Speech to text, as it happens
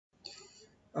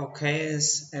Okay,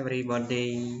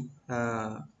 everybody.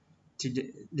 To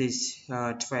this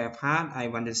 12 part, I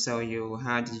want to show you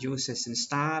how to use session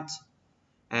start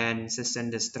and session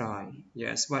destroy.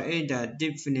 Yes, what is the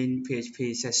defining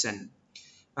PHP session?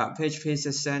 PHP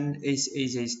session is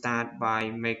easy start by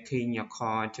making a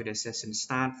call to the session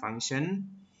start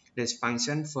function. This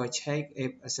function first check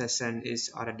if a session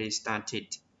is already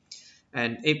started,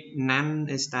 and if none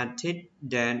is started,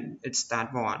 then it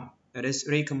start one. It is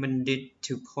recommended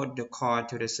to put the call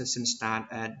to the session start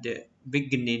at the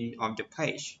beginning of the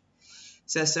page.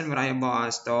 Session variable are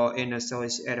stored in a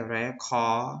associated array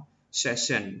called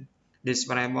session. This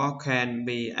variable can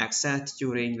be accessed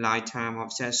during lifetime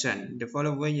of session. The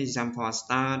following example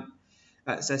start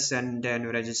a session, then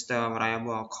register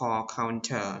variable called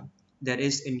counter that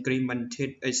is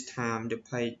incremented each time the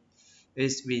page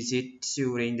is visited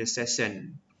during the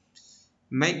session.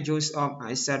 Make use of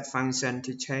iSet function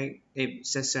to check if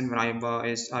session variable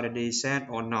is already set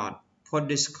or not. Put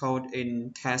this code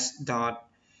in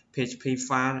test.php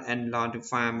file and load the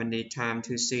file many times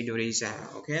to see the result.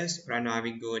 Okay, so right now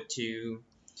we go to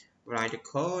write the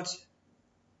code.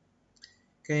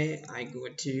 Okay, I go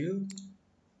to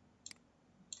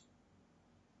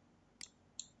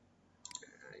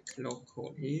close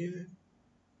code here.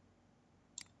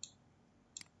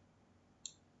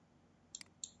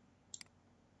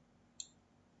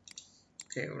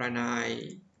 Okay, right now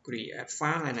I create a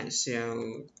file and I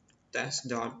save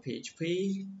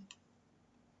test.php.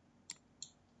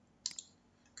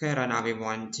 Okay, right now we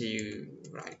want to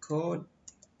write code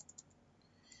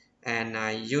and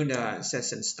I use the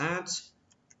session start.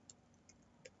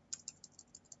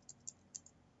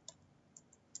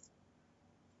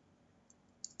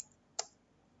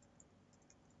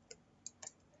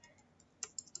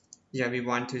 Yeah, we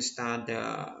want to start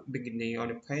the beginning of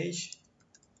the page.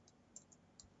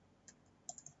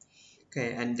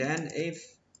 Okay, and then if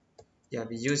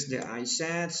we use the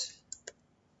iSet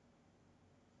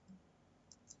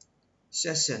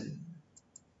session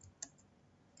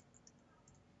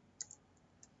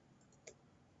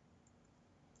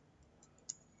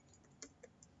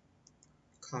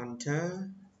counter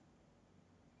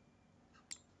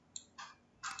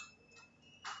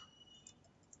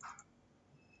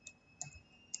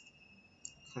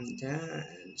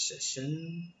and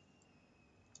session.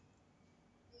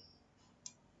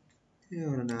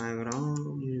 Here now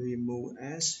we remove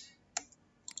s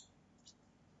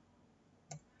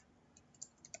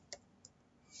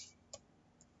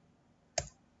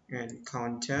and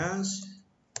counters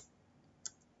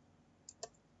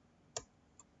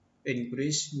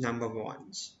increase number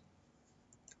ones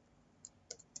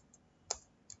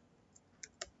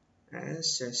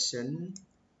as session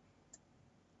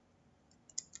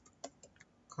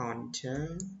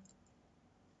counter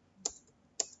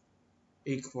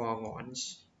equal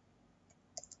ones.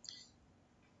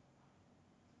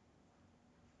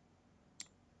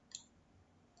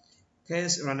 Okay,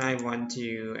 so when I want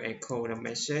to echo the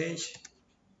message,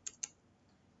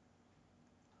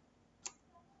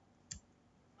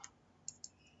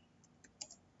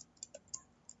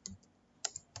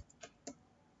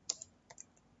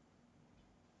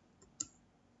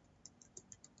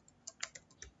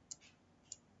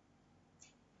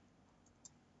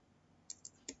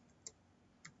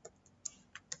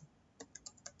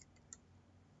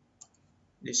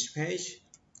 this page,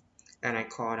 and I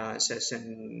call the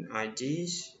session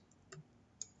IDs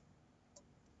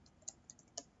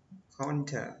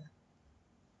counter.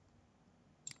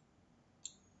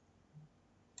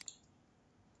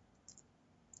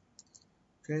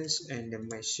 Okay, and the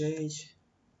message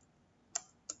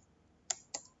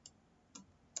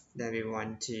that we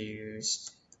want to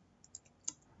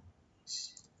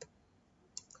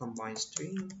combine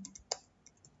string.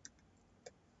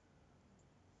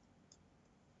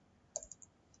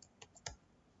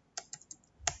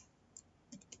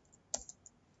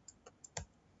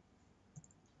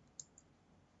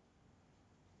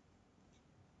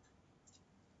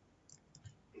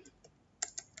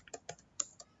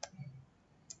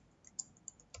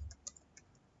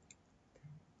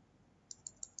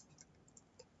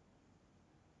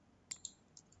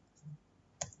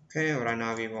 Okay, right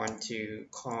now we want to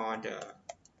call the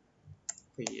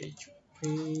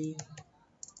PHP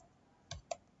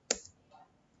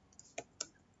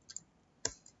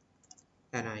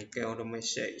and I get the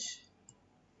message.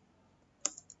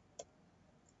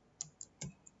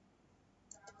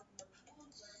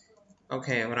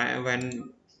 Okay, right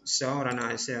when so right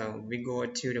now so we go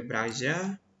to the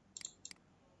browser.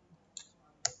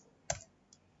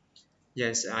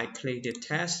 Yes, I click the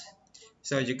test,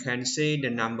 so you can see the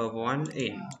number one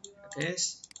in. Okay,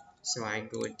 So I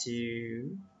go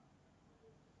to,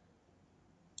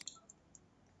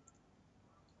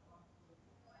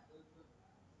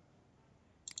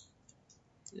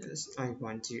 yes, I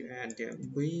want to add the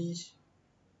bridge.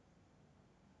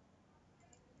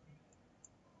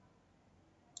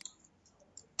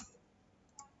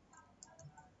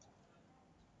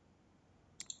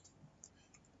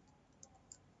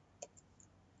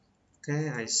 Okay,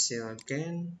 I save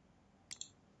again.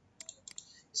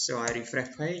 So I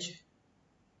refresh page.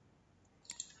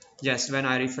 Yes, when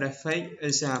I refresh page,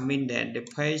 it means that the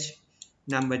page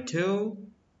number 2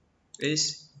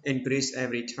 is increased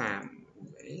every time.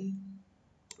 Okay.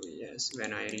 Yes,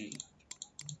 when I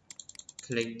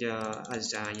click the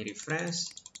assign refresh,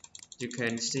 you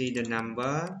can see the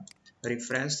number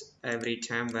refresh every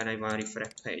time when I want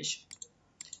refresh page.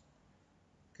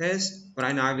 Okay,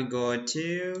 right now we go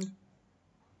to,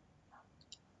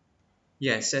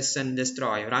 yes, session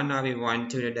destroy. Right now we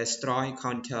want to destroy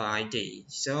counter ID.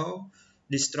 So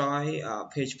destroy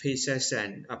PHP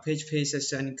session. A PHP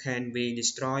session can be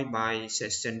destroyed by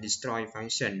session destroy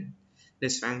function.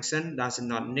 This function does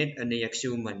not need any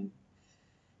achievement,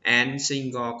 and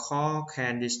single call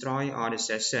can destroy all the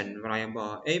session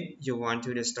variable. If you want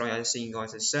to destroy a single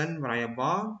session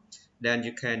variable, then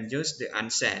you can use the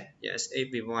unset. Yes,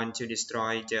 if we want to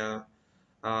destroy the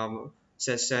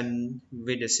session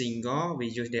with a single, we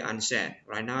use the unset.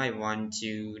 Right now I want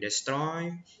to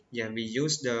destroy, yeah, we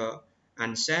use the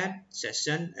unset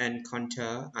session and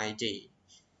counter ID.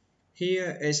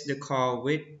 Here is the call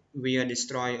with we are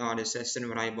destroy all the session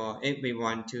variable. If we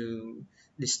want to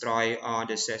destroy all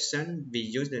the session, we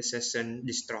use the session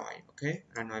destroy. Okay,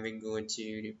 and now we go to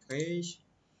the page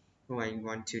going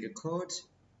on to the code.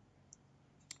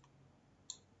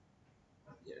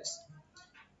 Yes,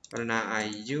 and now I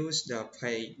use the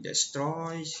page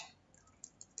destroy,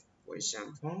 for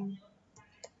example,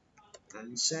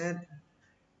 unset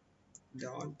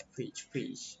dot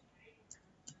php.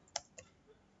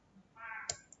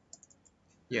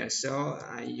 Yes, so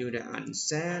I use the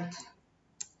unset.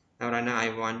 Now right now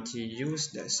I want to use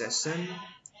the session.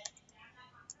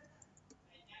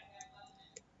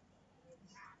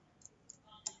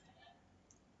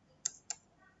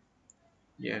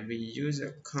 Yeah, we use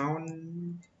a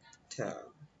counter.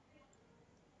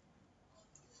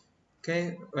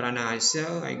 Okay, right now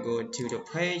so I go to the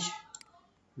page.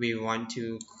 We want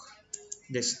to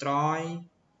destroy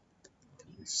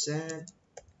set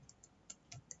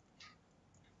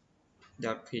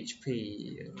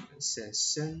 .php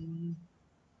session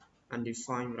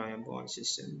undefined variable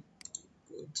session.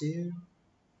 Go to,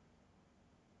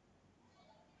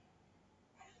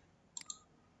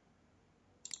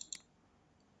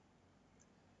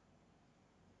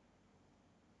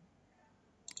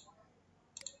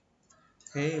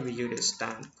 okay, we use the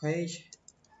start page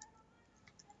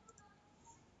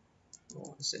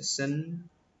or session.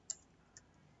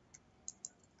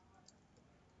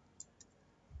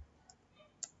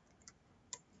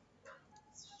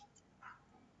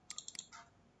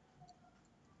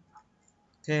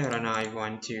 Okay, right now I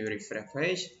want to refresh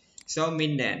page. So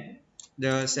mean that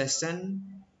the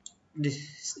session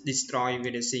destroy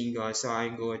with a single. So I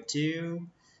go to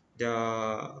the,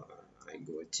 I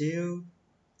go to,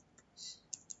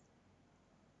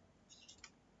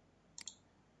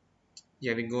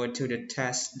 yeah, we go to the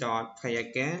test.py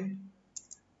again.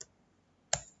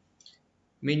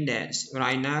 Mean that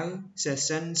right now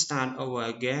session start over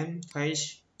again,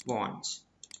 page 1,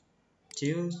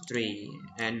 2, 3,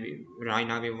 and right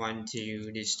now we want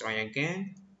to destroy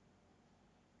again.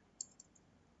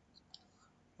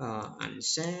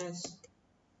 Unset.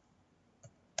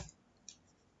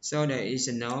 So there is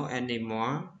no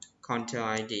anymore counter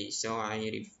ID. So I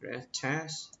refresh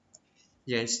test.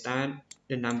 Yes, start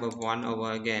the number 1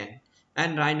 over again.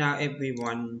 And right now if we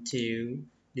want to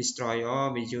destroy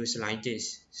all, we use like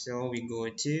this. So we go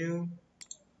to,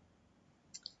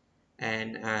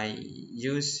 and I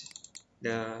use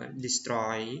the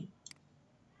destroy.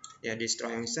 Yeah, destroy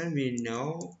function, we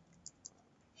know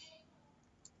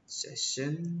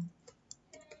session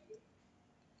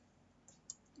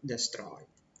destroy.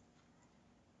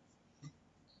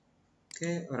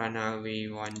 Okay, right now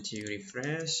we want to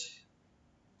refresh.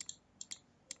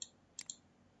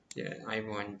 Yeah, I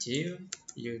want to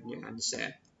use the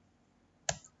unset.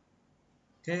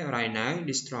 Okay, right now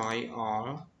destroy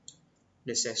all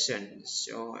the sessions.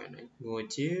 So and I go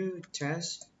to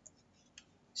test.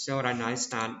 So right now I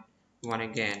start one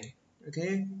again.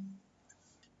 Okay.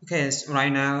 Okay, so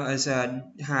right now is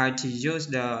how to use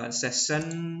the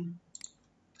session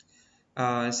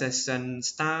session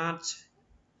start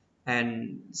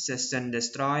And session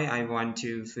destroy, I want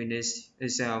to finish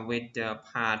is with the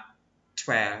part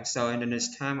 12. So in the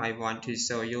next time I want to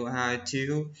show you how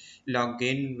to log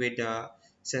in with the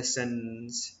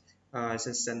sessions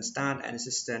session start and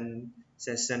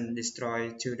session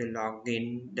destroy to the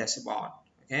login dashboard.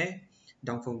 Okay,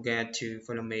 don't forget to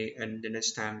follow me in the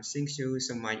next time. Thank you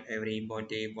so much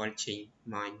everybody watching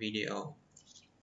my video.